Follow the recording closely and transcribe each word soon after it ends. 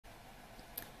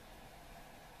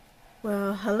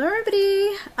Well, hello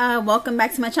everybody. Welcome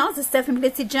back to my channel. This is Stephanie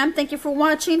glitzzygem. Thank you for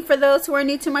watching. For those who are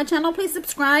new to my channel, please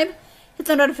subscribe, hit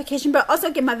the notification bell,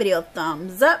 also give my video a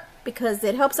thumbs up because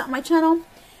it helps out my channel.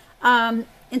 In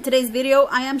today's video,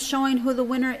 I am showing who the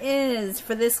winner is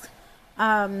for this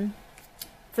collab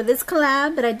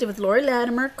that I did with Lori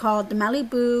Latimer called the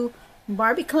Malibu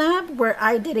Barbie Collab, where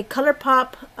I did a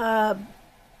ColourPop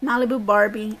Malibu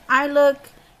Barbie eye look.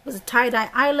 It was a tie-dye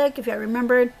eye look, if you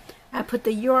remembered. I put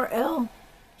the URL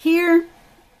here.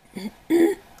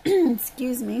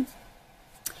 Excuse me.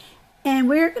 And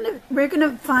we're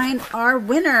gonna find our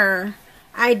winner.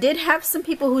 I did have some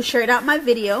people who shared out my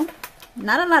video.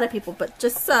 Not a lot of people, but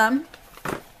just some.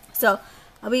 So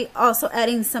I'll be also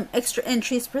adding some extra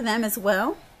entries for them as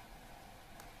well.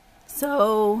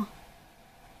 So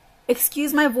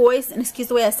excuse my voice and excuse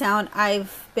the way I sound.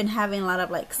 I've been having a lot of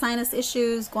like sinus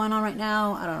issues going on right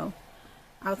now. I don't know,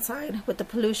 outside with the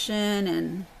pollution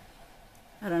and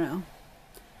I don't know,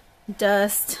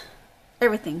 dust,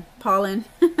 everything, pollen,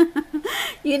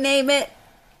 you name it,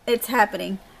 it's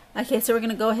happening. Okay, so we're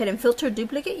gonna go ahead and filter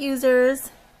duplicate users,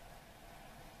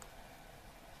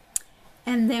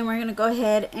 and then we're gonna go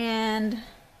ahead and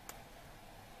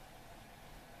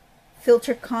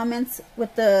filter comments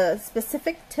with the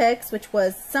specific text, which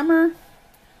was summer.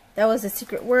 That was a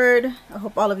secret word. I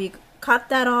hope all of you caught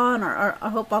that on, or I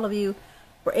hope all of you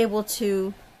were able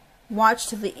to watch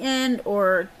to the end,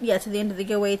 or yeah, to the end of the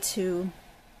giveaway to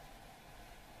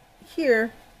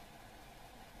hear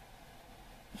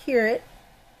it.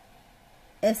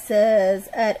 It says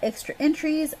add extra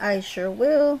entries. I sure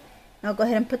will. I'll go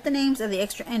ahead and put the names of the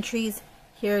extra entries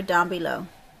here down below.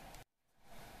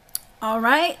 All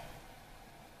right.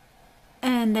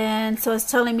 And then, so it's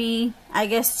telling me, I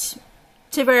guess,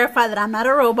 to verify that I'm not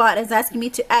a robot, it's asking me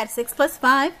to add 6 plus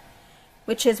 5,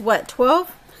 which is what,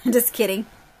 12? I'm just kidding.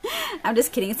 I'm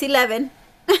just kidding. It's 11.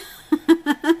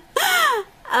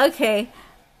 Okay.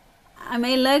 I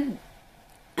may look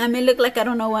like I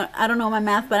don't know my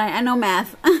math, but I know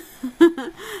math.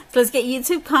 So let's get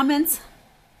YouTube comments.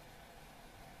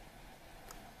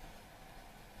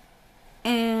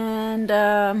 And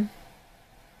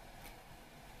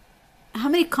how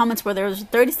many comments were there? There's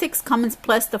 36 comments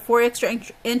plus the 4 extra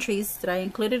entries that I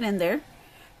included in there.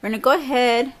 We're going to go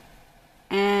ahead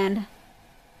and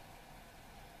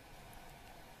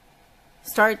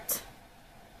start,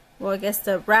 well, I guess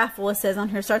the raffle. It says on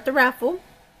here, start the raffle.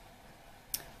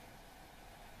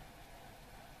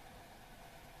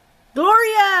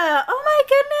 Gloria! Oh my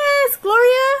goodness,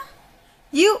 Gloria!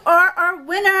 You are our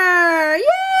winner! Yay!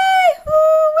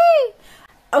 Woo-wee!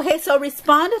 Okay, so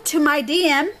respond to my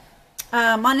DM.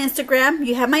 On Instagram,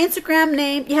 you have my Instagram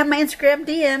name, you have my Instagram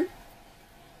DM,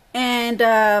 and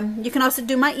you can also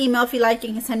do my email if you like.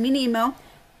 You can send me an email.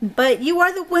 But you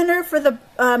are the winner for the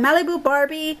Malibu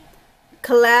Barbie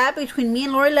collab between me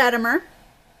and Lori Latimer.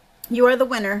 You are the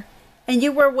winner, and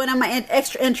you were one of my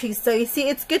extra entries. So you see,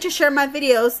 it's good to share my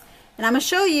videos, and I'm gonna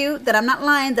show you that I'm not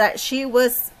lying, that she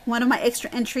was one of my extra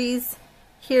entries.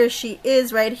 Here she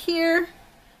is right here,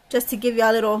 just to give you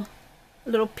a little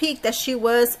peek that she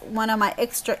was one of my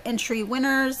extra entry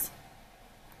winners.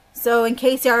 So in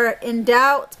case you are in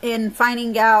doubt in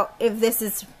finding out if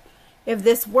this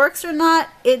works or not,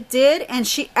 it did, and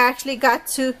she actually got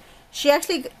to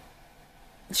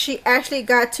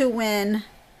win.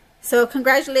 So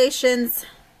congratulations,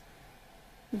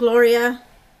 Gloria.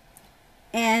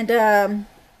 And I'll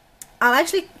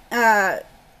actually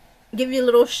give you a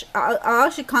little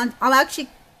I'll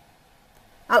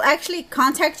actually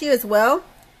contact you as well.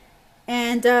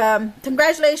 And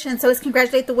congratulations. So let's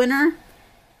congratulate the winner.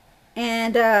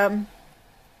 And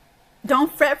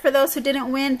don't fret for those who didn't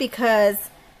win, because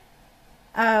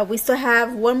we still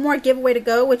have one more giveaway to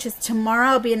go, which is tomorrow.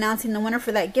 I'll be announcing the winner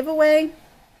for that giveaway.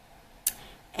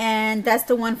 And that's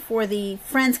the one for the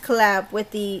Friends collab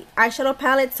with the eyeshadow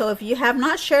palette. So if you have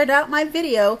not shared out my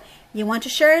video, you want to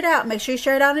share it out, make sure you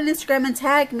share it out on Instagram and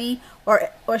tag me, or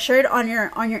share it on your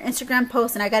Instagram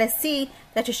post, and I gotta see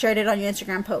that you shared it on your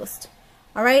Instagram post.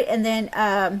 All right, and then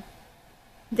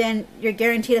you're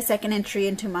guaranteed a second entry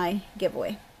into my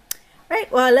giveaway. All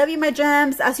right, well, I love you, my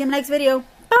gems. I'll see you in my next video.